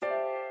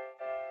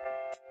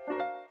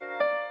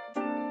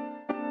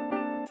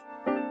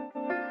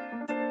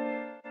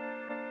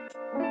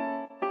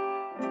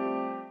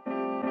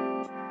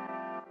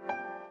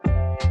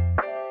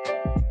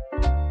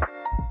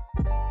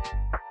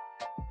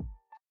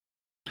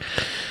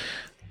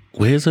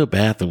Where's her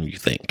bathroom, you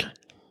think?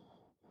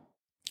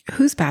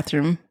 Whose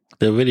bathroom?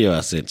 The video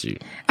I sent you.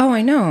 Oh,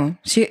 I know.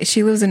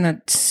 She lives in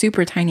a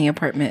super tiny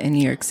apartment in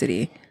New York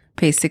City.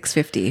 Pays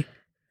 $650.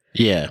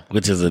 Yeah,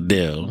 which is a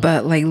deal.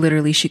 But like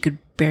literally she could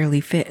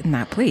barely fit in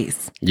that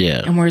place.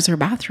 Yeah. And where's her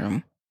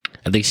bathroom?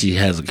 I think she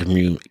has a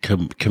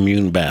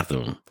commune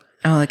bathroom.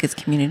 Oh, like it's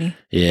community?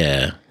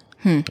 Yeah.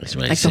 Like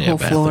the whole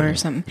floor or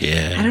something.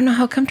 Yeah. I don't know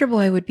how comfortable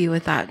I would be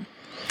with that.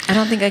 I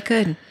don't think I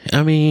could.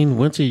 I mean,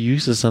 once you're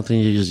used to something,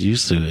 you're just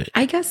used to it.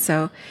 I guess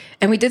so.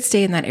 And we did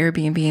stay in that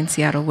Airbnb in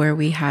Seattle where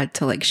we had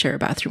to like share a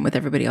bathroom with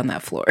everybody on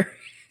that floor.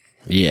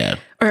 Yeah.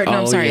 Or no,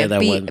 I'm sorry, a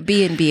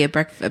B&B, a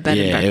bed and breakfast.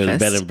 Yeah, it was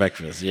bed and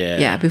breakfast. Yeah.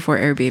 Yeah, before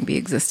Airbnb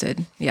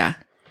existed. Yeah.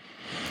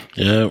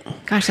 Yep.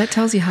 Gosh, that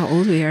tells you how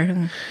old we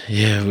are.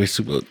 Yeah, we're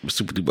super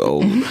duper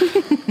old.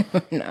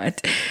 No, we're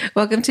not.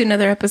 Welcome to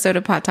another episode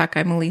of Pot Talk.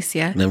 I'm Alicia.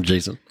 And I'm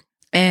Jason.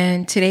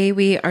 And today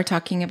we are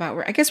talking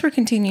about, I guess we're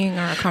continuing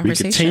our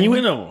conversation. We're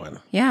continuing on.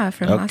 Yeah,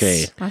 from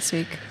last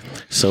week.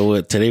 So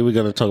today we're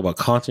going to talk about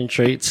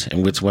concentrates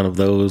and which one of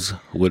those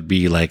would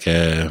be like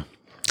a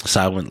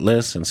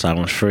solventless and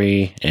solvent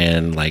free,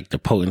 and like the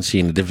potency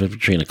and the difference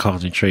between a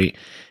concentrate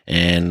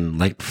and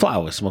like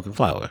flour, smoking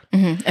flour.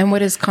 Mm-hmm. And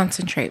what is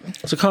concentrate?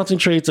 So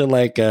concentrates are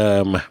like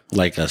a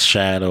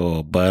shadow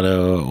or butter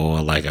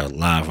or like a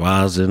live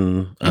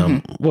rosin.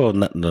 Well,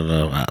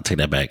 no, I'll take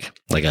that back.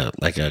 Like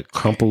a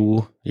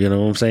crumple, you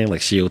know what I'm saying?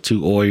 Like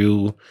CO2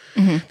 oil.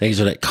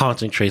 Things are that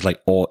concentrates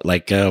like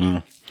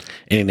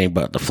anything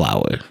but the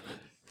flour,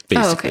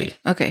 basically.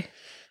 Oh, okay.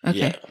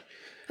 Yeah.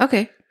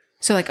 Okay.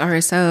 So like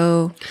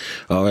RSO,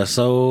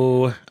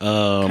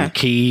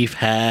 keef,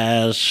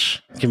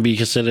 hash can be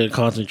considered a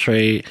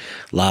concentrate,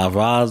 live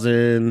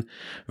rosin,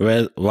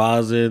 live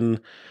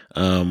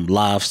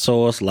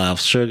sauce, live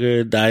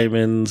sugar,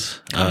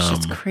 diamonds. Gosh,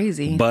 that's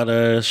crazy.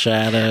 Butter,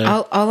 shatter.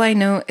 All I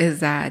know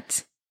is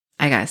that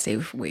I gotta stay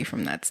away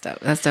from that stuff.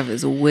 That stuff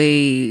is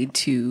way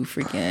too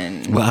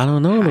freaking. Well, I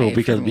don't know though,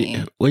 because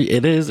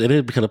it is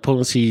because the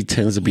potency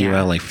tends to be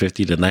around like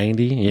 50 to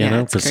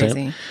 90,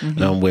 percent.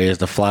 Whereas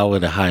the flour,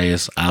 the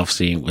highest I've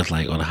seen was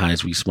like, or the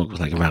highest we smoked was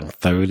like around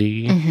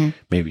 30,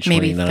 maybe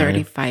 29,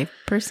 maybe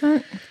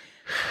 35%.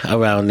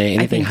 Around there,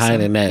 anything higher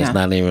than that is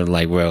not even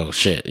like real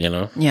shit,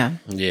 Yeah.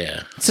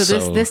 Yeah. So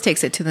this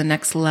takes it to the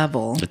next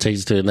level. It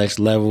takes it to the next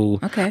level.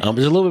 Okay. It's a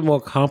little bit more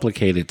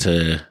complicated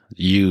to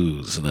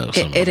use though.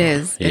 It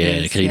is.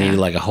 Yeah, because you need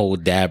like a whole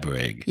dab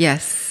rig.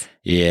 Yes.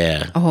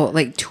 Yeah. A whole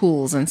like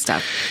tools and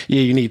stuff.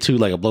 Yeah, you need two,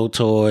 like a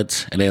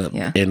blowtorch, and then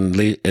and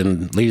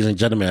ladies and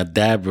gentlemen, a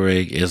dab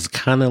rig is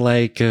kind of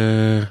like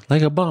a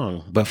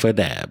bong, but for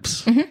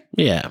dabs.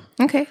 Yeah.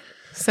 Okay.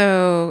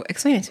 So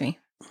explain it to me.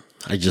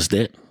 I just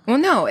did. Well,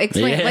 no,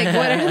 explain. Like,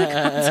 what are the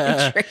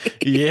concentrates?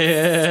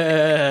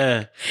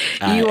 Yeah.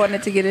 You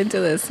wanted to get into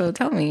this, so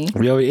tell me.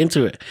 We already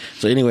into it.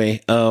 So anyway,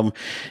 so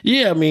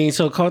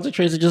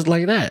concentrates are just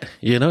like that,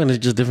 and there's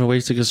just different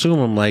ways to consume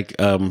them. Like,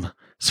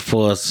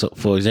 for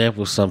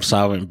example, some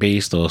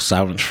solvent-based or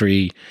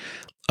solvent-free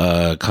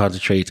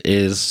concentrates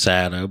is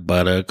sadder,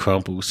 butter,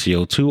 crumple,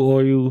 CO2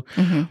 oil,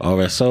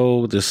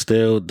 RSO,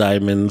 distilled,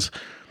 diamonds,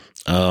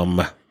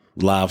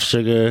 live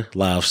sugar,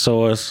 live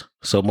sauce.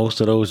 So most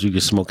of those you can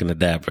smoke in the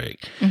dab rig.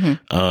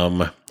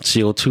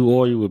 CO2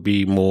 oil would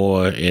be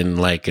more in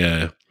like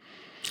those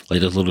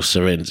little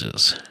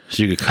syringes.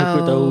 So you can cook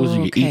with those,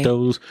 you can eat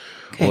those,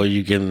 or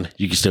you can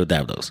still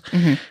dab those.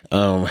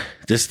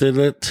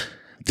 Distillate.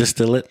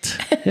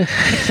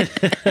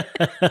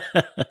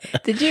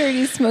 Did you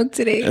already smoke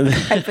today?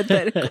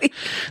 Hypothetically.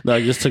 No,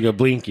 I just took a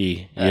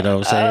blinky, you know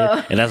what I'm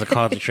saying? And that's a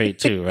concentrate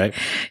too, right?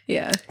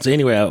 Yeah. So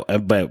anyway,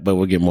 but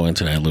we'll get more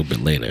into that a little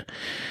bit later.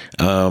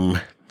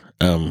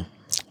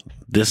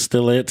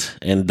 Distillate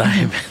and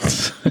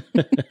diamonds.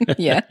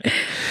 Yeah.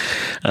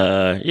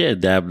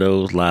 Dab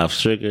those. Live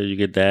sugar, you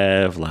get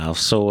dab, live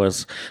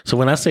sauce. So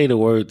when I say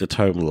the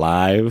term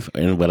live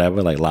and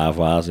whatever, like live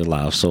rosin,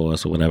 live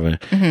sauce or whatever,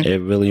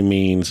 it really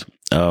means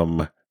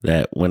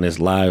that when it's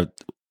live,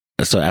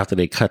 so after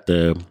they cut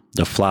the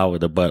flour,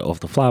 the butt off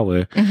the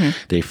flour,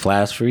 they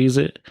flash freeze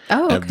it,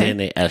 and then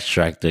they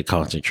extract the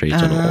concentrates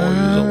or the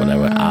oils or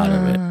whatever out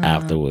of it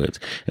afterwards.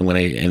 And when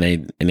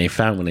they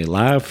found when they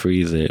live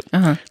freeze it,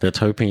 the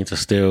terpenes are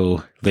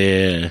still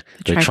there,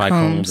 the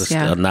trichomes are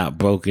still not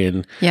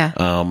broken. Yeah.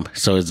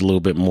 So it's a little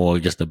bit more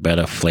just a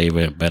better flavor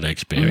and better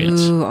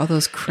experience. Ooh, all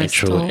those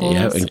crystals.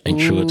 And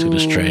truer to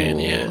the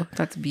strand. Yeah,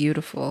 that's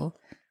beautiful.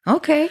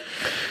 Okay.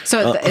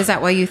 So is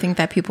that why you think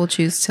that people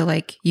choose to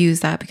like use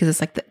that, because it's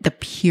like the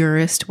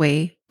purest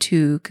way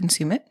to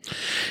consume it?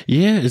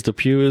 Yeah, it's the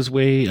purest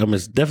way.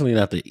 It's definitely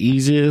not the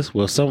easiest.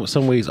 Well,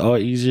 some ways are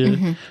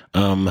easier.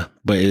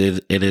 But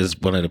it is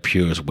one of the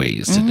purest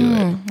ways to do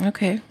it.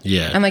 Okay.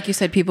 Yeah. And like you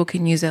said, people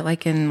can use it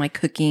like in like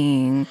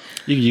cooking.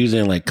 You can use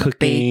it in like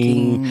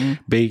cooking,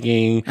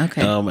 baking.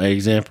 Okay. An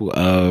example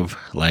of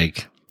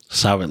like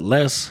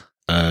solventless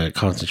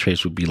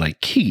concentrates would be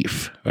like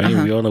keef,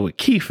 right? We all know what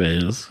keef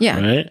is,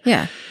 right?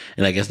 Yeah.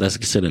 And I guess that's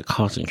considered a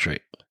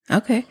concentrate.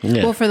 Okay.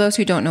 Yeah. Well, for those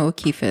who don't know what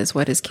keef is,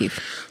 what is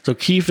keef? So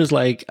keef is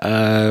like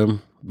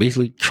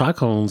basically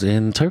trichomes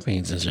and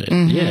terpenes and shit.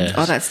 Yeah,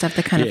 all that stuff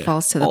that kind of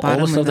falls to the all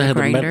bottom the stuff of the that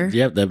grinder.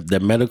 the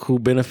medical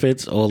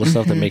benefits, all the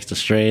stuff that makes the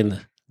strain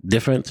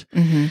different.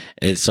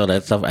 And so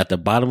that stuff at the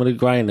bottom of the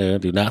grinder,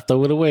 do not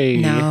throw it away.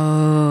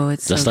 No,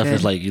 it's the so stuff good.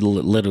 is like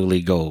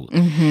literally gold.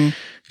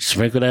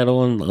 Sprinkle that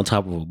on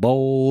top of a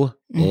bowl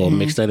or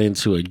mix that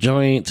into a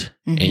joint,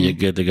 and you're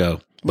good to go.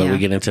 But we'll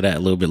get into that a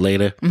little bit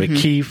later. But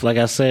Keef, like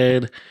I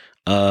said,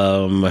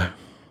 what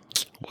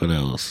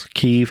else?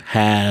 Keef,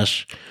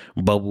 hash,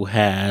 bubble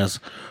hash,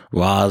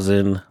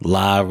 rosin,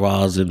 live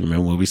rosin.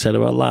 Remember what we said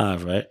about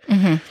live, right?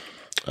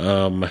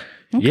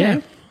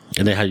 Yeah.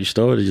 And then how you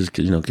store it is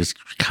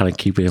just kind of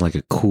keep it in like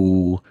a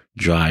cool,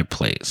 dry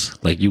place,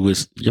 like you would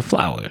your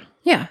flour.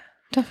 Yeah,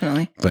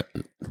 definitely.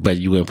 But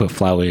you wouldn't put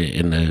flour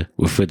in the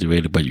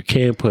refrigerator, but you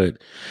can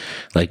put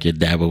like your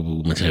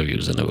dabbable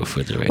materials in the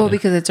refrigerator. Well,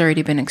 because it's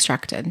already been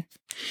extracted.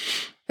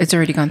 It's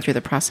already gone through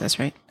the process,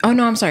 right? Oh,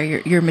 no, I'm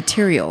sorry. Your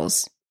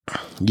materials.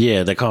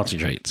 Yeah, the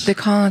concentrates. The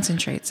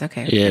concentrates,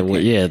 okay. Yeah, okay.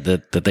 well, yeah, the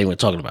thing we're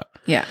talking about.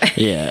 Yeah.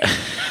 Yeah.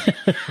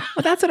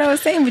 Well, that's what I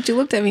was saying, but you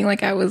looked at me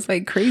like I was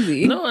like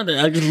crazy. No,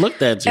 I just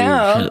looked at you.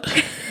 Oh.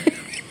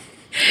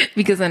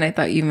 Because then I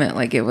thought you meant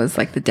like it was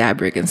like the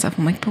dab rig and stuff.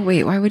 I'm like, but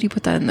wait, why would you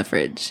put that in the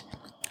fridge?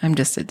 I'm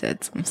just a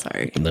ditz. I'm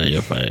sorry. No,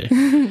 you're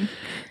fine.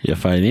 You're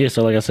fine. Yeah,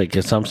 so like I said,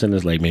 consumption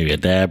is like maybe a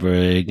dab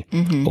rig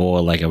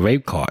or like a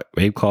vape cart.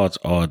 Vape carts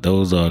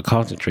those are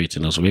concentrates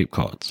in those vape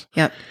carts.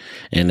 Yep.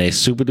 And they're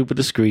super duper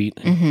discreet.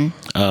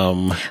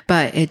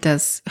 But it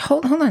does.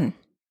 Hold on.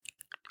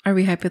 Are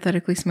we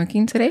hypothetically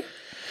smoking today?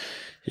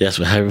 Yes,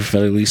 we're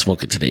hypothetically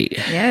smoking today.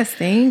 Yes,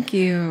 thank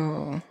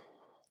you.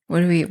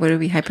 What are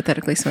we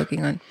hypothetically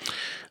smoking on?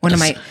 One of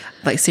my,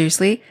 like,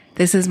 seriously,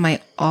 this is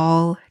my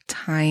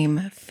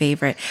all-time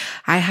favorite.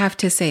 I have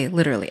to say,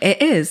 literally,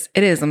 it is.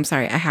 I'm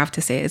sorry. I have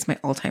to say it's my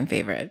all-time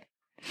favorite.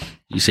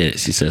 She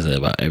says that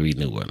about every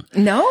new one.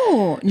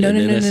 No.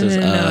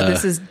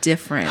 This is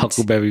different.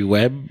 Huckleberry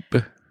Web.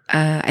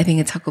 I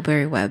think it's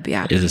Huckleberry Web.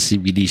 Yeah. It's a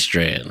CBD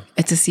strand.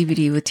 It's a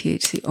CBD with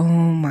THC. Oh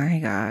my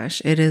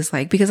gosh. It is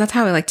like, because that's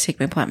how I like to take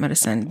my plant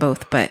medicine,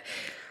 both, but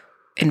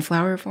in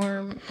flower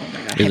form. Oh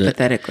my God.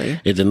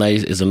 Hypothetically. It's a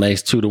nice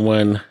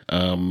 2-to-1,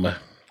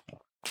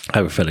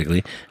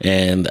 hypothetically.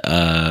 And,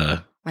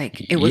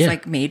 like it was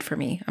like made for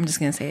me. I'm just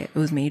going to say it. It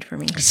was made for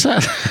me.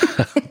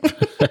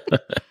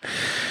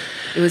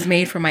 It was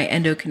made for my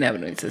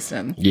endocannabinoid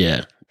system.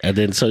 Yeah. And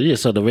then, so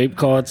the vape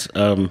carts,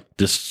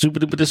 they're super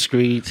duper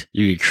discreet.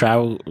 You can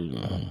travel.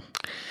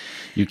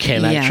 You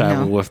cannot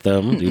travel with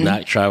them. Do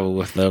not travel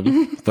with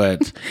them.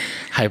 But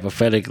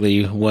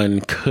hypothetically,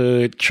 one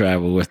could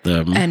travel with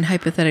them. And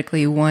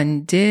hypothetically,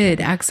 one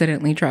did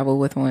accidentally travel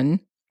with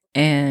one,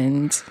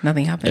 and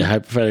nothing happened. And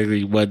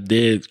hypothetically, one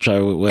did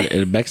travel with one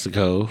in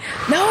Mexico.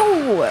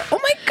 No! Oh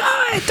my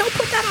God! Don't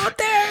put that out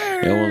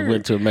there! And one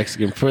went to a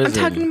Mexican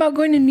prison. I'm talking about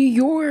going to New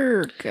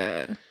York.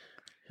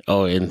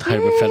 Oh, and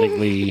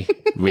hypothetically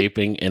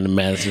raping in the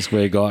Madison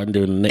Square Garden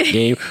during the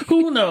game.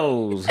 Who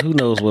knows? Who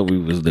knows what we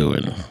was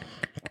doing?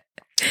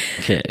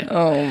 Okay.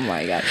 Oh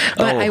my God.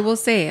 But I will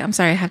say, I'm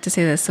sorry, I have to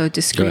say this. So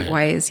discreet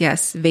wise,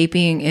 yes,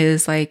 vaping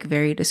is like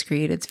very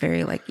discreet. It's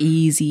very like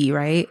easy,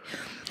 right?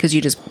 Because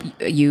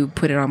you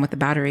put it on with the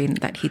battery and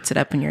that heats it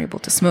up and you're able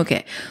to smoke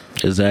it.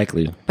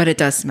 Exactly. But it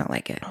does smell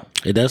like it.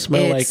 It does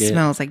smell like it. It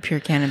smells like pure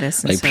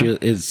cannabis. Like pure,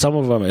 some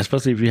of them,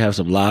 especially if you have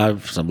some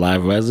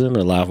live resin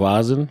or live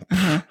rosin,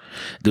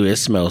 dude, it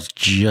smells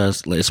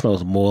it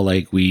smells more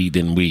like weed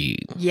than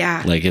weed.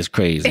 Yeah. Like it's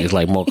crazy. It's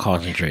like more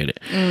concentrated.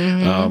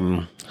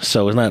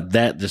 So it's not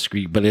that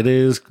discreet, but it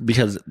is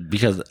because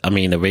I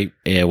mean the vape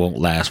air won't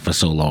last for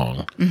so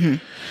long.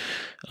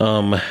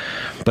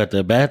 But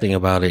the bad thing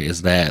about it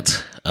is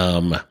that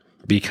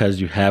because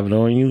you have it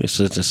on you, it's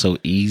just so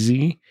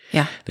easy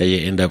that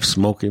you end up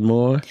smoking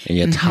more and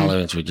your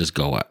tolerance would just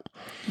go up.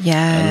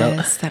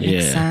 Yes, that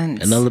makes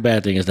sense. Another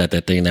bad thing is that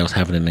thing that was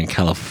happening in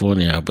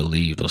California, I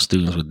believe, those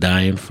students were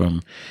dying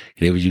from,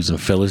 they were using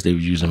fillers, they were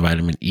using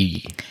vitamin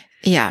E.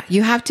 Yeah,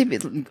 you have to be,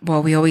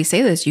 well, we always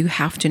say this, you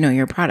have to know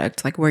your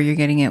product, like where you're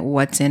getting it,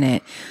 what's in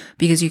it,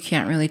 because you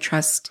can't really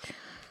trust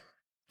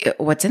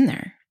what's in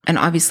there. And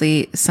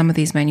obviously, some of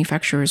these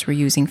manufacturers were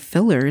using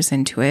fillers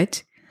into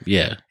it.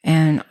 Yeah.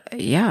 And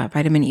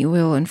vitamin E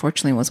oil,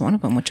 unfortunately, was one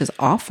of them, which is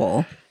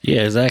awful.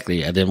 Yeah,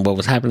 exactly. And then what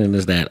was happening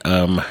is that,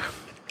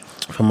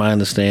 from my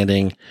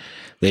understanding,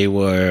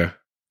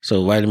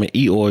 so vitamin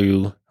E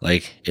oil,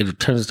 like it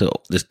turns into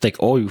this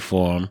thick oil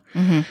form.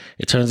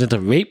 It turns into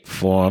vape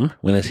form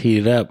when it's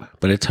heated up,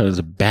 but it turns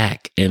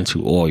back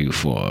into oil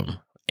form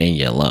in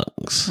your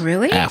lungs.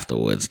 Really?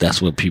 Afterwards.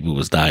 That's what people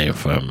was dying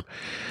from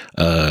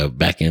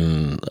back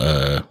in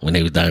when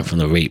they was dying from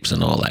the rapes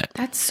and all that.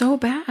 That's so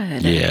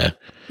bad. Yeah.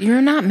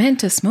 You're not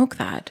meant to smoke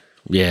that.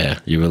 Yeah,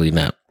 you're really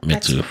not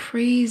meant to. That's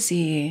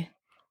crazy.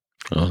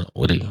 Oh,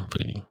 what are you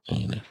putting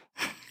in there?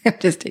 I'm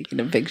just taking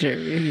a picture of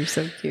you. You're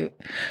so cute.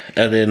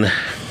 And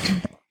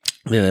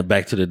then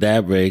back to the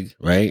dab rig,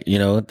 right? You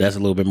know, that's a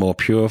little bit more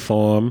pure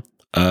form,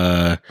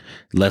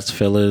 less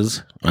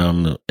fillers.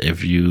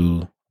 If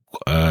you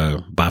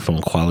buy from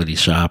a quality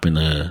shop in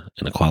a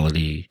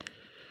quality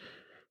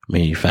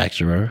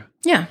manufacturer.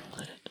 Yeah.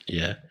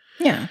 Yeah.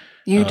 Yeah.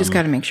 You just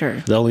got to make sure.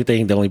 The only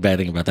bad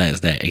thing about that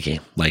is that, again,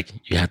 like,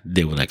 you have to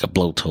deal with like a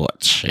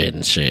blowtorch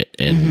and shit,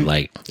 and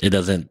like, it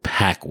doesn't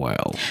pack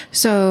well.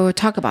 So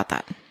talk about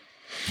that.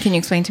 Can you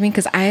explain to me?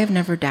 Because I have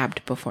never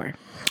dabbed before.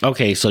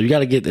 Okay, so you got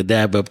to get the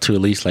dab up to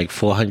at least like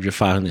 400,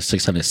 500,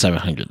 600,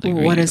 700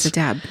 degrees. What is a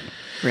dab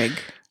rig?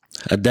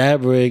 A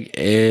dab rig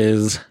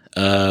is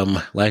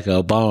like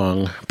a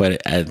bong,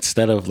 but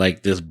instead of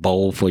like this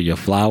bowl for your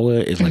flower,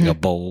 it's like a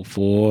bowl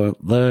for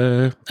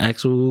the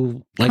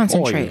actual like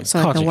concentrate. oil.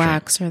 So like the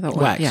wax or the oil.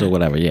 Wax or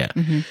whatever, yeah.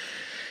 And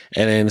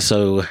then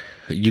so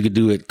you could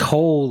do it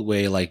cold,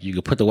 where like you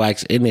could put the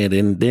wax in it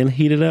and then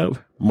heat it up.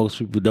 Most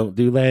people don't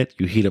do that.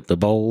 You heat up the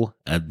bowl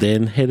and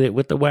then hit it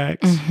with the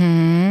wax.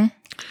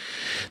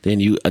 Then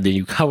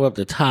you cover up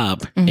the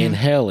top,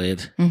 inhale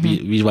it.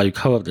 The reason why you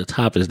cover up the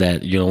top is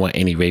that you don't want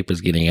any vapors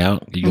getting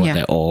out. You want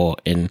that oil,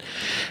 and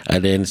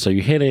then so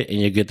you hit it and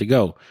you're good to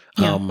go.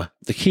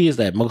 The key is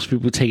that most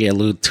people take it a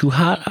little too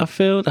hot. I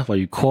feel that's why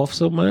you cough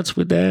so much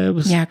with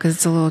dabs. Yeah, because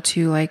it's a little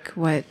too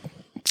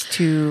it's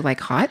too like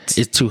hot.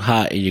 It's too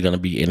hot, and you're gonna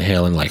be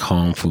inhaling like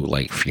harmful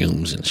like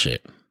fumes and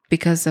shit.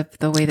 Because of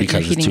the way that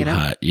you're heating it up?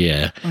 Hot,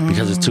 yeah.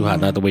 Because it's too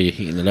hot, not the way you're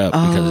heating it up,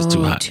 because it's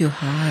too hot. Too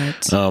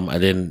hot.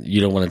 And then you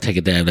don't want to take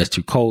a dab that's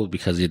too cold,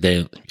 because it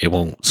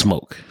won't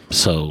smoke.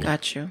 So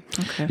got you.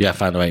 Okay. You gotta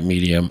find the right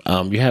medium.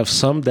 You have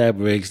some dab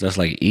rigs that's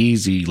like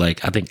easy,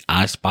 like I think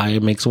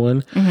iSpire makes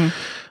one.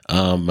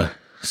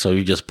 So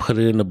you just put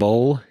it in the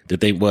bowl. The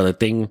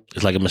thing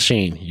is like a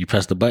machine. You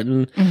press the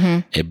button,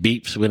 it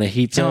beeps when it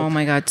heats up. Oh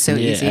my God, so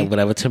easy. At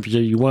whatever temperature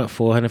you want,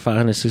 400,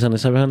 500, 600,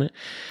 700.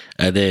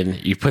 And then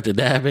you put the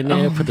dab in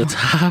there, put the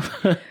top.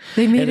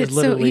 They made it so easy. It's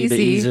literally the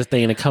easiest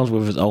thing. And it comes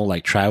with its own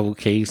like travel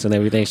case and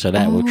everything. So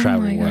that will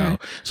travel well.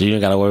 So you don't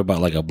got to worry about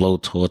like a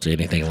blowtorch or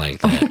anything like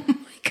that.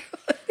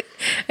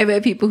 I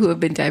bet people who have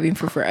been dabbing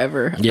for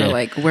forever are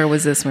like, where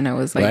was this when I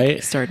was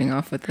like starting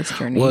off with this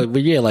journey? Well,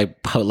 but yeah,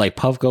 like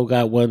Puffco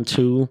got one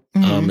too,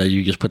 that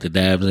you just put the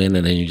dabs in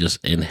and then you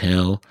just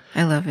inhale.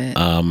 I love it.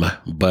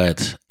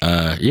 But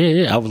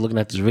I was looking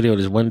at this video of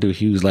this one dude,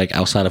 he was like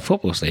outside a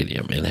football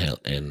stadium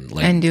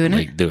and doing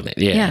it.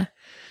 Yeah.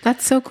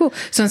 That's so cool.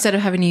 So instead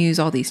of having to use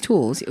all these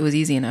tools, it was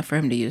easy enough for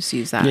him to use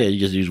that. Yeah, you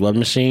just use one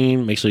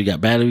machine. Make sure you got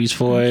batteries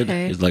for it.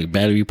 It's like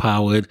battery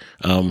powered.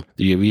 Do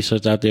your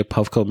research out there.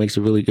 Puffco makes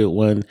a really good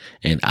one,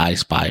 and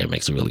iSpire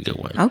makes a really good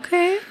one.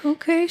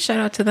 Okay. Shout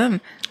out to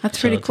them. That's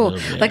pretty cool.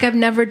 Them, Like I've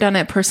never done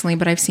it personally,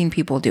 but I've seen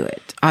people do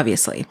it.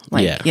 Obviously,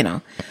 you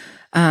know.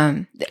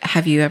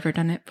 Have you ever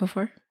done it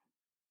before?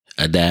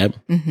 A dab?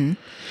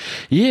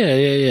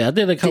 Yeah. I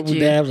did a couple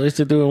dabs. I used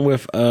to do them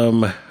with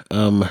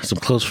some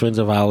close friends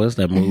of ours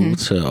that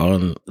moved to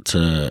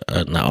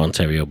not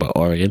Ontario but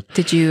Oregon.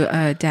 Did you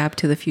dab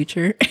to the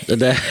future?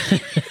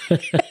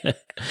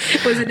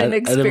 Was it an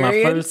experience?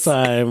 My first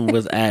time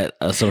was at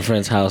some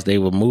friend's house. They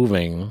were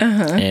moving,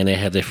 and they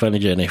had their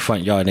furniture in their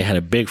front yard. And they had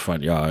a big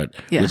front yard,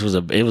 which was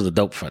a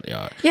dope front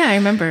yard. Yeah, I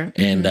remember.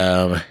 And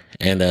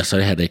so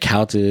they had their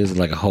couches,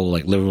 like a whole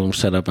like living room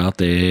set up out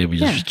there. We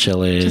just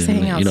chilling,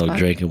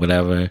 drinking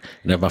whatever. And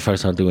that was my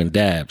first time doing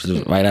dabs. It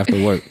was right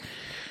after work.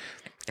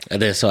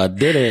 And then so I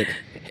did it,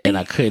 and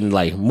I couldn't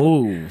like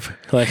move.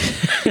 Like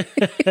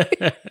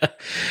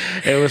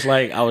it was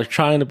like I was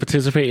trying to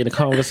participate in a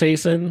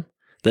conversation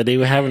that they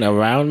were having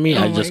around me.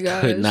 I just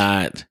could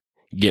not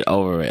get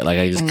over it. Like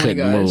I just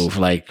couldn't move.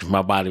 Like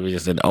my body was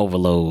just in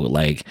overload.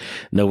 Like,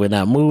 no, we're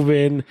not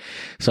moving.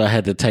 So I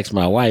had to text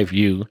my wife,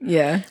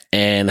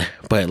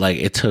 but like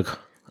it took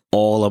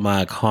all of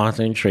my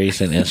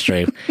concentration and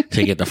strength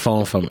to get the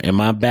phone from in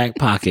my back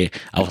pocket.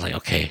 I was like,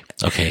 okay.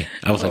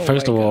 I was like,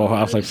 first of all,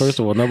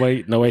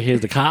 nobody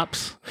hears the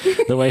cops.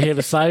 Nobody hears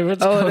the sirens.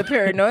 The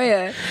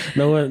paranoia.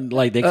 No one,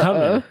 like, they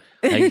coming.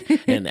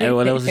 Like, and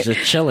everyone else is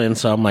just chilling.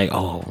 So I'm like,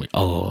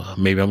 oh,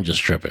 maybe I'm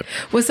just tripping.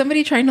 Was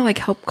somebody trying to like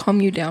help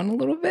calm you down a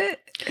little bit?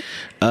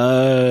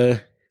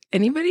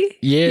 Anybody?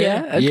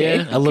 Yeah,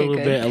 a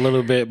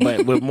little bit,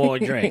 but with more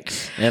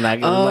drinks. And I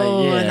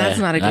was and that's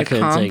not a good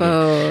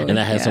combo. And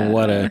I had some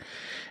water,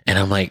 and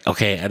I'm like,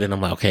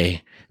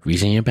 okay,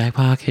 reach in your back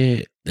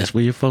pocket. That's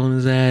where your phone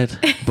is at.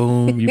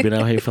 Boom, you've been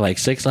out here for like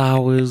 6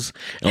 hours.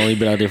 Only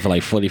been out there for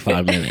like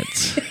 45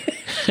 minutes.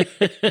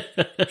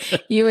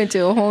 You went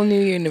to a whole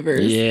new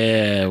universe.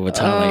 Yeah, with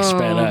time like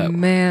sped up. Oh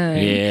man.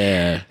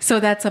 Yeah. So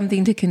that's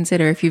something to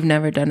consider if you've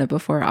never done it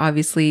before.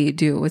 Obviously,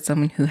 do it with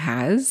someone who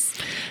has.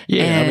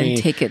 Yeah, and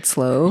take it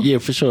slow. Yeah,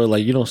 for sure.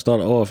 Like you don't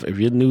start off if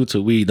you're new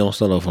to weed. Don't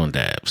start off on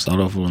dabs. Start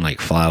off on like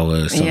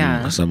flowers, something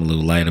a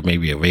little lighter,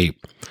 maybe a vape.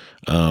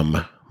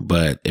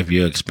 But if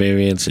you're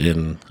experienced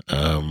and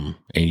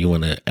you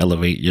want to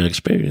elevate your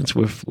experience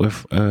with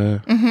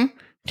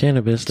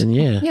cannabis, then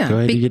go ahead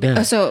and do your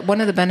dab. So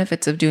one of the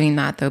benefits of doing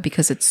that, though,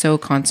 because it's so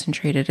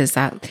concentrated, is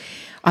that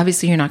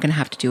Obviously, you're not going to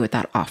have to do it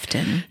that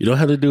often. You don't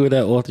have to do it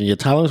that often. Your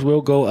tolerance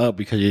will go up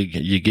because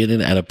you're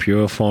getting it at a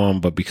pure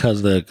form, but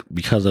because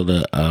of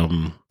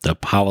the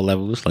power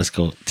levels, let's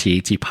go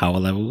THC power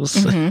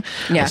levels, Yeah,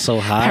 are so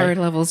high. Power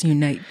levels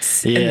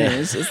unites. Yeah. And then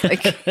it's just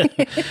like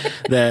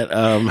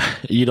that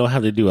you don't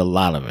have to do a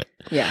lot of it.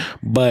 Yeah.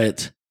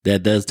 But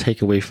that does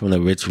take away from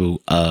the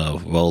ritual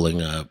of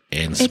rolling up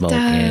and smoking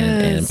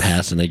and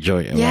passing the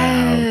joint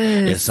around.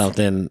 It's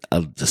something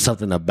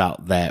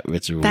about that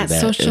ritual that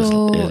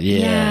social,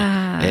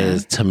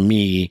 is to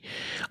me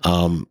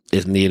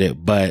is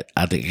needed. But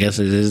I guess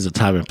it is a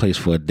time and place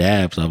for a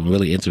dab. So I'm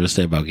really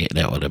interested about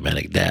getting that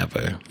automatic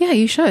dabber. Yeah,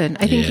 you should.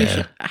 I think you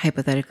should.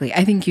 Hypothetically,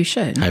 I think you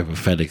should.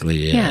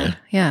 Hypothetically, yeah.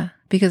 Yeah.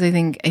 Because I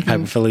think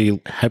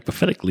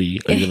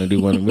hypothetically, are you gonna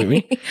do one with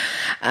me?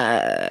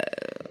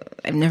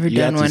 I've never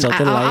done one.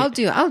 I'll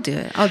do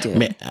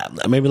it.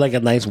 Maybe like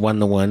a nice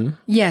 1-to-1.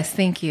 Yes,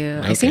 thank you.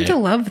 Okay. I seem to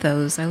love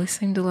those. I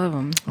seem to love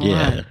them a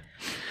lot.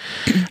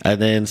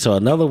 And then, so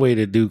another way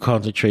to do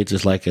concentrates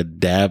is like a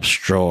dab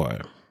straw.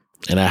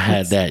 And I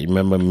had that. You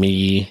remember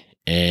me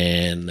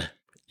and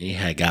you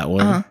had got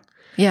one?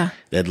 Yeah.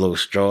 That little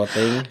straw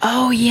thing.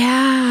 Oh,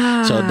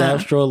 yeah. So a dab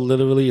straw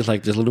literally is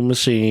like this little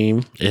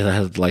machine. It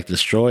has like the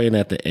straw in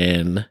at the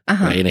end,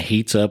 right? And it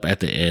heats up at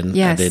the end.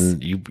 Yes.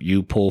 And then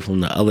you pull from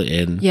the other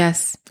end.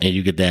 Yes. And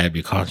you could dab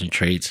your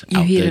concentrates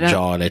out the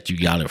jar that you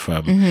got it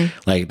from,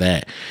 like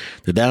that.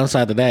 The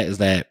downside to that is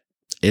that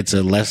it's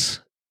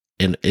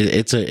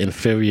it's an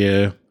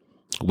inferior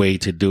way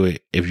to do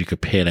it if you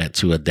compare that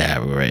to a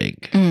dab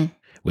rig.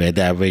 Where a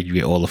dab rig, you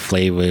get all the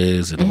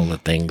flavors and all the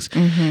things.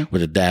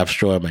 With a dab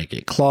straw, it might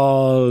get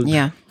clogged.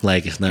 Yeah.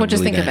 Like it's not Well,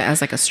 just really think of it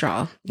as like a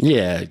straw.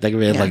 Yeah. Think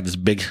of it as like this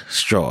big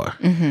straw.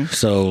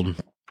 So,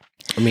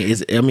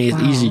 it's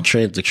easy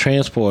to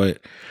transport,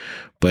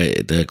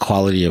 but the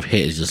quality of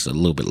hit is just a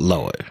little bit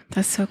lower.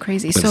 That's so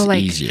crazy. But so it's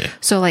like easier.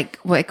 So like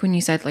when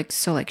you said like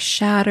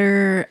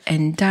shatter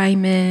and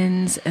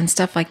diamonds and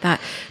stuff like that,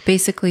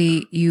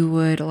 basically you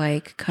would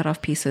like cut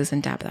off pieces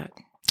and dab that.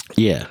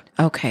 Yeah.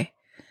 Okay.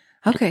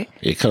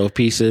 You cut off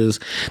pieces.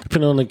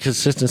 Depending on the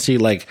consistency,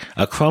 like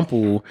a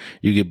crumple,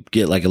 you could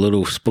get like a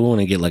little spoon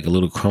and get like a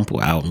little crumple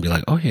out and be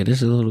like, oh yeah,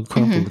 this is a little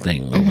crumple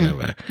thing or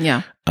whatever.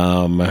 Yeah.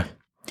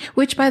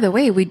 Which, by the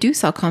way, we do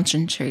sell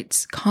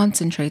concentrates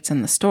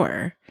in the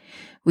store.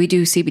 We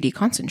do CBD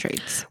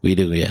concentrates. We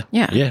do, yeah.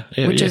 Yeah.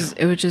 Which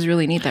is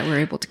really neat that we're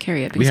able to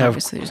carry it because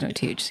obviously there's no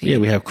THC. Yeah,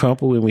 we have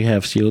crumple and we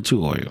have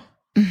CO2 oil.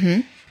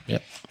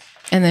 Yep.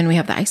 And then we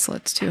have the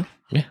isolates too.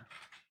 Yeah.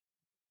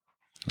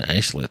 The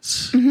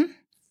isolates.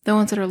 The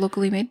ones that are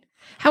locally made.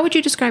 How would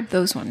you describe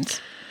those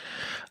ones?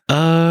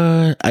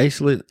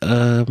 Isolate.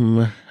 I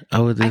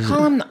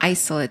call them the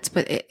isolates,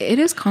 but it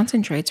is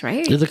concentrates,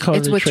 right? It's a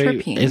concentrate. It's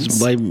with terpenes.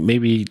 It's like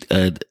maybe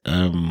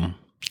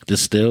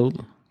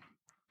distilled.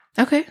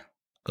 Okay.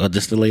 Or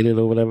distillated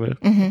or whatever.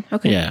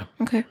 Okay. Yeah.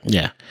 Okay.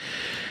 Yeah.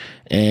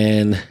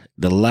 And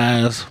the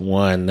last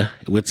one,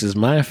 which is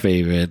my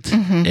favorite,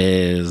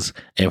 is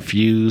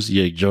infuse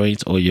your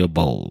joints or your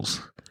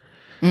bowls.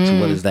 So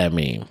what does that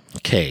mean?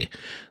 Okay.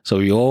 So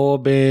we all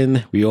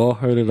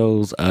heard of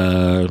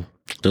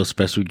those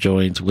special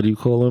joints. What do you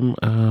call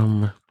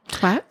them?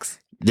 Twax?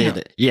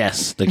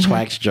 Yes, the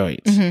twax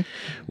joints.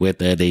 With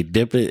they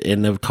dip it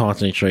in the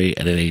concentrate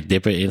and then they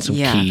dip it in some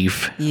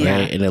keef,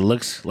 right? And it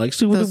looks like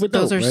super duper dope.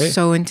 Those are right?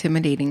 so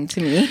intimidating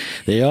to me.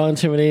 They are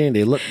intimidating.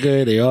 They look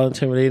good. They are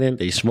intimidating.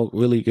 They smoke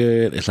really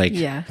good. It's like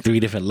 3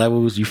 different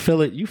levels. You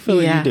feel it. You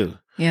do.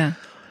 Yeah.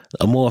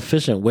 A more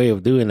efficient way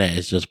of doing that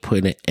is just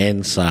putting it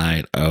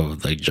inside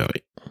of the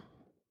joint.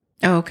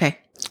 Oh, okay.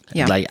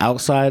 Yeah. Like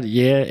outside,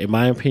 in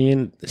my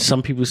opinion,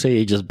 some people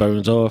say it just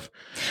burns off.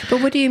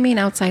 But what do you mean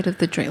outside of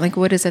the joint? Like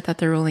what is it that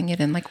they're rolling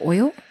it in? Like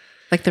oil?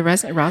 Like the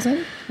resin?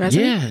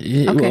 Yeah.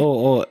 Okay.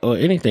 Or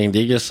anything.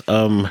 They just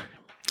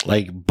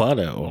like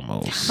butter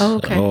almost. Oh,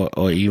 okay.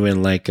 Or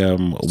even like so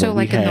what like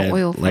we had, in the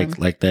oil form.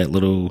 like that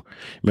little.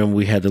 Remember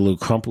we had the little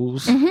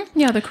crumples.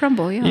 Yeah, the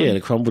crumble. Yeah. Yeah,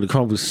 the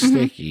crumble's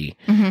sticky.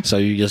 So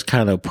you just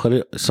kind of put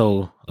it.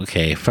 So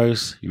okay,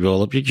 first you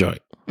roll up your joint.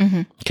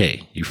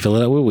 Okay, you fill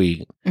it up with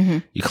weed.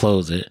 You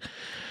close it.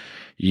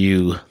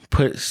 You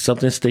put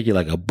something sticky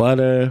like a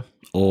butter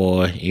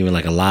or even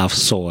like a live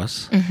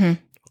sauce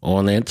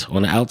on it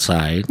on the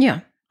outside. Yeah.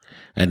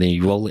 And then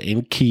you roll it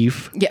in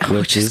keef. Yeah,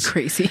 which is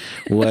crazy.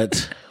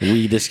 What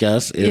we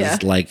discuss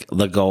is like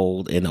the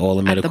gold and all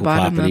the medical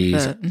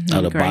properties at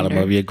the bottom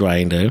of your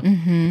grinder.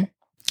 And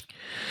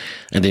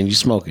then you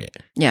smoke it.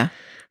 Yeah.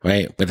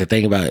 Right? But the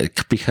thing about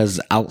it, because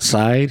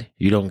outside,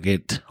 you don't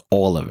get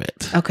all of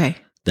it. Okay.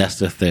 That's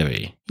the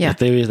theory. Yeah. The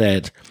theory is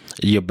that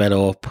you're better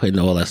off putting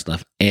all that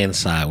stuff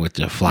inside with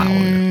your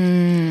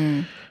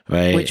flower.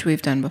 Right? Which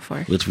we've done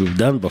before.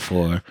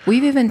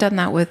 We've even done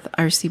that with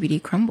our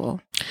CBD crumble.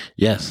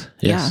 Yes.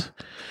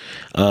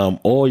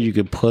 Or you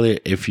could put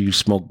it, if you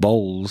smoke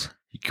bowls,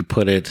 you could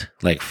put it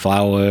like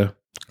flower,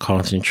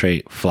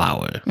 concentrate,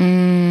 flower.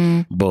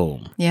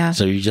 Boom. Yeah.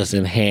 So you just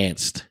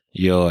enhanced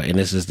and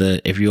this is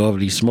if you're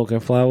already smoking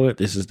flower,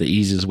 this is the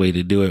easiest way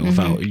to do it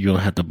without, you don't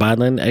have to buy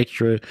nothing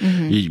extra.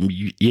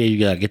 You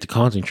gotta get the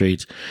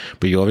concentrates,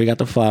 but you already got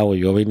the flower,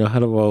 you already know how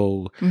to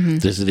roll.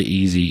 This is the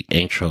easy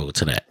intro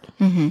to that.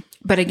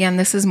 But again,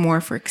 this is more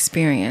for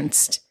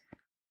experienced,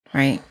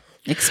 right?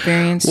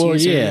 Experienced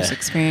users,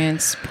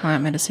 experienced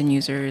plant medicine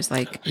users,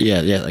 like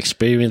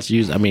experienced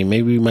users. I mean,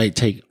 maybe we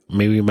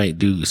might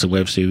do some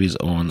web series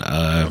on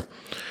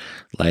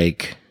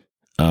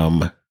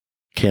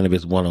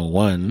Cannabis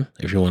 101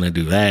 if you want to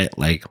do that,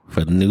 like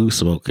for new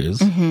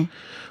smokers.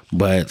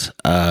 But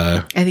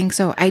I think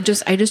so. I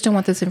just don't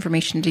want this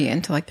information to get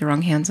into like the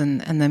wrong hands and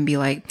then be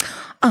like,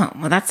 oh,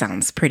 well, that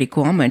sounds pretty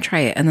cool, I'm gonna try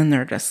it, and then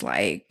they're just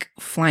like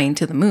flying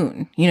to the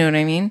moon. You know what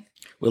I mean?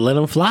 Well, let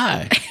them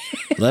fly.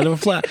 Let them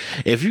fly.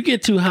 If you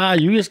get too high,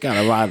 you just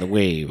gotta ride the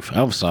wave.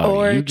 I'm sorry.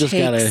 Or you just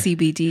gotta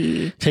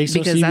CBD. Take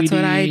some because CBD. That's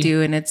what I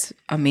do, and it's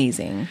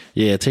amazing.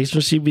 Yeah, take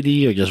some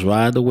CBD or just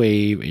ride the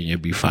wave, and you'll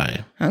be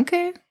fine.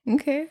 Okay.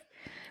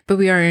 But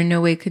we are in no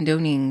way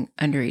condoning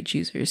underage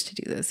users to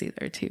do this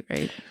either, too,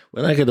 right?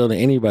 We're not condoning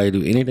anybody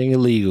do anything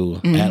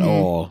illegal at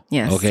all.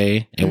 Yes.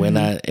 Okay? And we're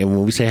not, and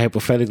when we say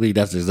hypothetically,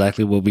 that's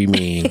exactly what we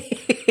mean.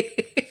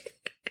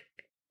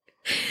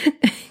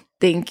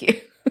 Thank you.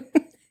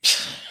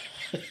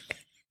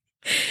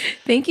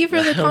 Thank you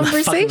for the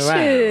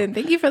conversation.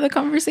 Thank you for the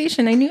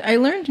conversation. I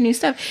learned new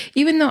stuff,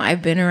 even though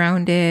I've been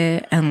around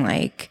it and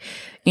like,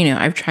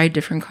 I've tried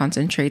different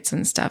concentrates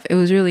and stuff. It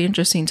was really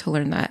interesting to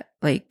learn that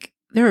like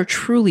there are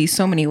truly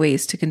so many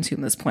ways to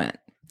consume this plant.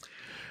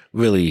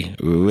 Really,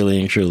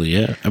 really and truly,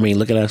 yeah. I mean,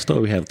 look at our store.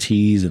 We have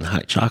teas and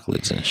hot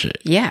chocolates and shit.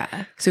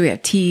 Yeah. So we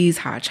have teas,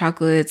 hot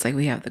chocolates, like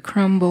we have the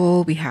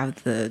crumble, we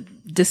have the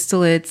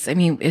distillates. I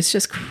mean, it's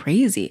just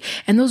crazy.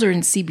 And those are in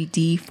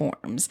CBD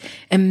forms.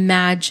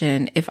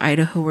 Imagine if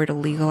Idaho were to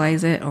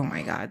legalize it. Oh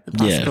my God, the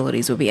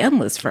possibilities would be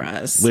endless for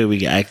us. Where we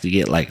can actually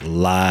get like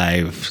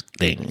live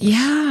things.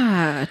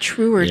 Yeah,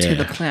 truer to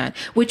the plant,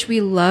 which we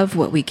love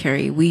what we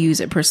carry. We use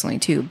it personally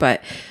too.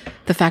 But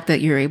the fact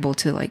that you're able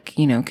to like,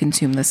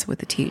 consume this with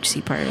the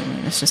THC part, I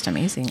mean, it's just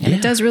amazing. And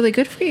it does really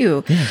good for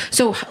you. Yeah.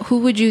 So who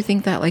would you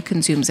think that like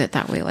consumes it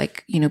that way?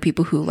 Like,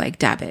 people who like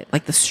dab it,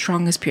 like the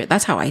strongest pure.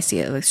 That's how I see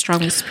it. Like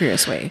strongest,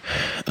 purest way.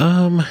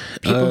 People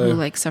who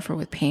like suffer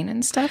with pain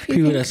and stuff.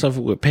 People that suffer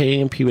with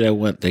pain, people that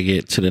want to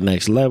get to the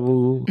next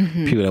level,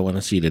 people that want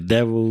to see the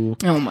devil.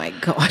 Oh my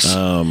gosh.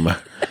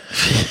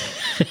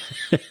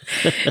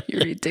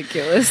 You're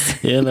ridiculous.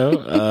 Just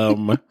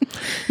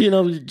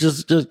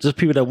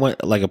people that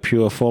want like a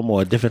pure form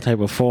or a different type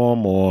of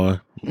form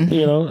or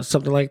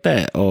something like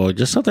that, or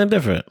just something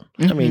different.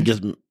 I mean,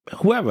 just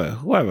whoever.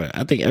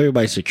 I think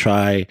everybody should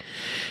try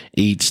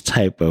each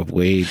type of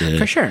way to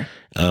for sure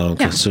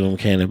consume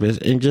cannabis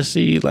and just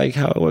see like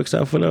how it works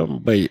out for them.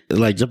 But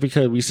like just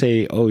because we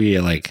say, oh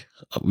yeah, like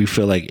we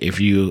feel like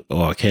if you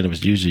are a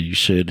cannabis user, you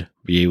should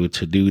be able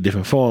to do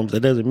different forms.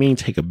 That doesn't mean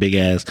take a big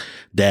ass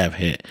dab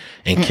hit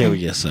and kill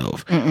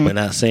yourself. We're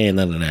not saying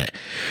none of that.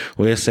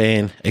 We're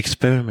saying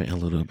experiment a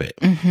little bit,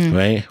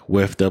 right?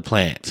 With the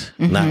plant,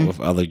 not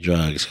with other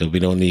drugs, because we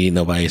don't need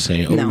nobody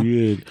saying, oh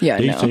they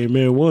say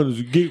marijuana is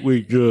a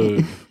gateway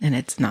drug. And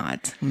it's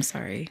not. I'm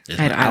sorry. It's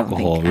not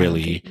alcohol,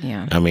 really.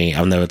 I mean,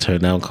 I've never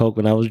turned down Coke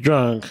when I was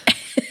drunk.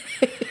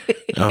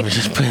 I'm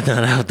just putting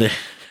that out there.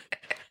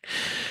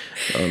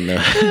 Oh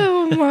no.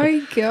 Oh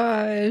my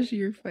gosh,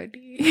 you're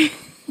funny.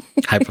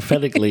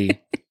 Hypothetically.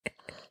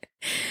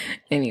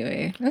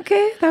 Anyway,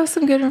 okay, that was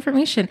some good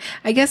information.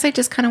 I guess I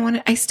just kind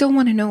of I still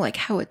want to know like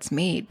how it's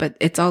made, but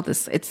it's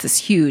this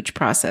huge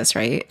process,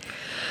 right?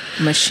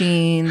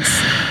 Machines.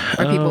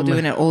 Are people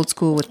doing it old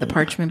school with the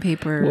parchment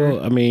paper?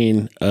 Well, I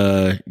mean,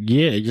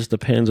 it just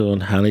depends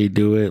on how they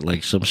do it.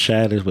 Like some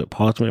shatters with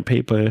parchment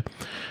paper,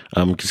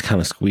 just kind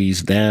of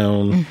squeezed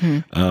down.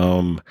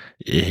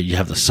 You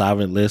have the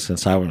solventless and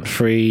solvent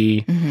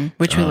free,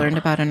 which we learned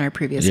about in our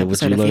previous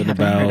episode. If you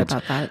haven't heard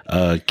about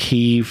that,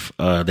 Keef,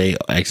 they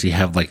actually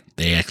have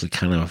they actually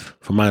kind of,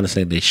 from my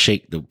understanding, they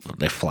shake the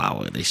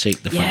flour. They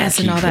shake the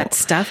and all that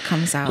stuff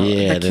comes out.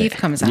 Yeah, the keef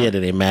comes out. Yeah,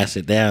 then they mash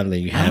it down.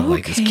 Then you have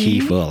like this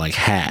keef or like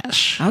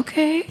hash.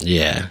 Okay.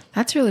 Yeah,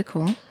 that's really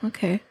cool.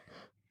 Okay.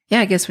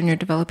 Yeah, I guess when you're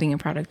developing a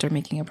product or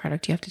making a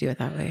product, you have to do it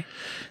that way.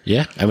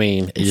 Yeah, I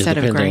mean, it instead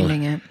just of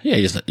grinding it. Yeah,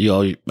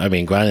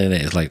 grinding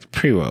it is like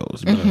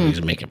pre-rolls. But you're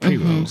just making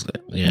pre-rolls.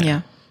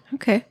 Yeah.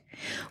 Okay.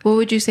 What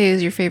would you say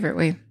is your favorite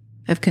way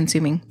of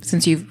consuming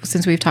since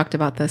we've talked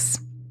about this?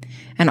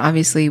 And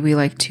obviously, we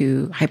like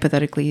to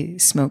hypothetically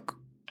smoke,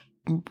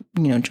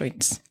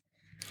 joints.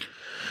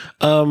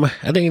 I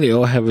think they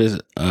all have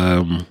it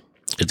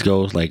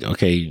goes like,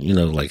 okay,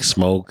 like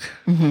smoke.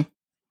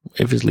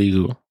 If it's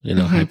legal,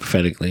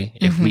 hypothetically,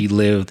 if we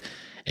lived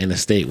in a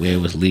state where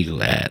it was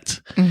legal at,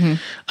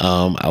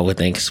 I would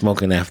think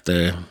smoking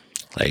after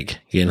like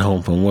getting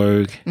home from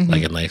work,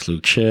 like a nice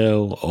little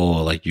chill,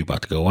 or like you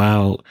about to go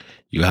out,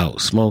 you out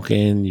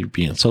smoking, you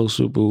being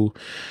sociable.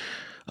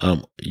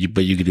 But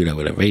you can do that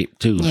with a vape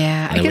too.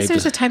 Yeah, And I guess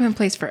there's is, a time and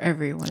place for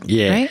everyone.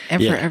 Yeah, right.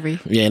 And yeah, for every.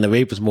 Yeah, and the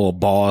vape is more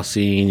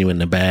bossy. You in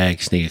the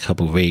bag, sneak a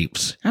couple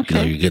vapes. Okay.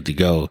 You know, you're good to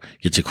go.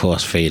 Get your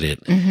course faded.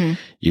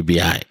 You'll be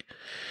all right.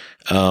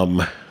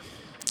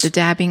 The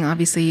dabbing,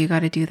 obviously, you got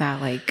to do that.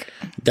 Like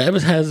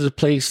Dabbing has its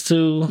place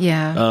too.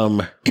 Yeah.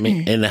 I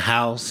mean, in the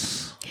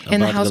house.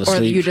 In the house,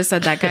 or you just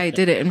said that guy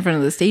did it in front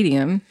of the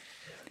stadium.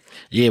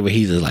 Yeah, but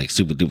he's a like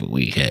super duper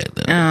weed head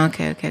though. Oh,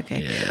 okay.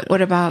 Yeah.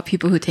 What about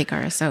people who take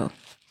RSO?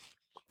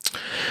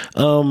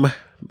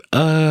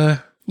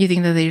 You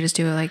think that they just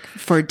do it like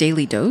for a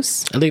daily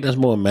dose? I think that's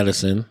more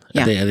medicine.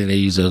 Yeah. I think they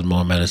use it as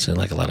more medicine.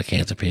 Like a lot of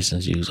cancer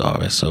patients use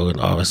RSO, and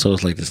RSO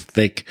is like this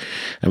thick.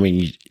 I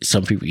mean,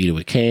 some people eat it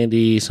with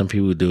candy. Some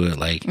people do it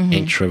like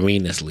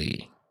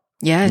intravenously.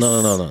 Yes.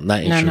 No,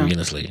 not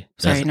intravenously.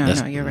 Sorry, no,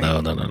 you're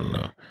right.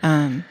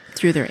 No.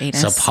 Through their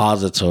anus.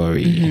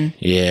 Suppository.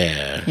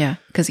 Yeah. Yeah,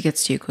 because it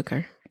gets to you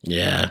quicker.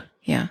 Yeah.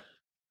 Yeah.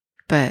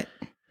 But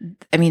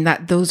I mean,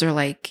 those are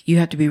like, you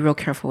have to be real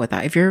careful with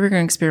that. If you're ever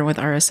going to experiment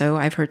with RSO,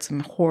 I've heard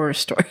some horror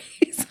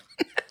stories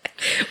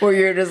where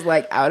you're just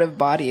like out of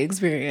body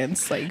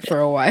experience like for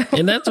a while.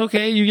 And that's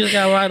okay. You just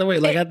got to ride away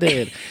like I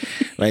did.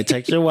 Like,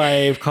 text your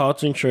wife,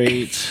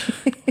 concentrate,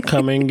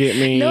 come and get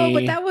me. No,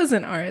 but that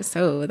wasn't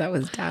RSO. That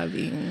was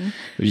dabbing.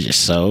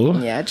 So?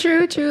 Yeah,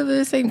 true. They're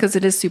the same because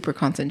it is super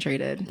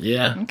concentrated.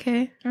 Yeah.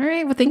 Okay. All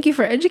right. Well, thank you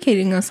for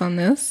educating us on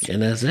this.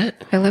 And that's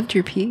it. I loved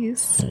your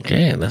piece.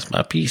 Okay, and that's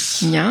my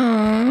piece.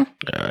 Yeah.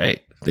 All right.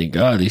 Thank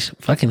God. These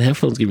fucking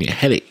headphones give me a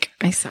headache.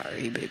 I'm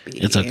sorry, baby.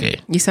 It's okay.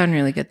 You sound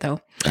really good,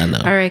 though. I know.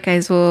 All right,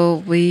 guys.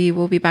 Well, we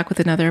will be back with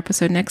another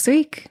episode next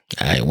week.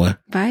 All right, what?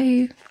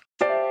 Bye.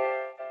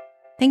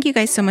 Thank you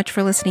guys so much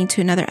for listening to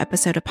another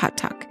episode of Pot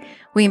Talk.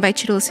 We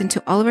invite you to listen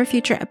to all of our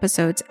future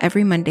episodes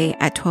every Monday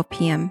at 12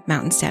 p.m.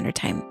 Mountain Standard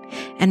Time.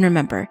 And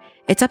remember,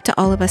 it's up to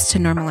all of us to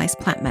normalize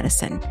plant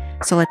medicine.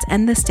 So let's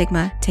end the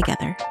stigma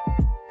together.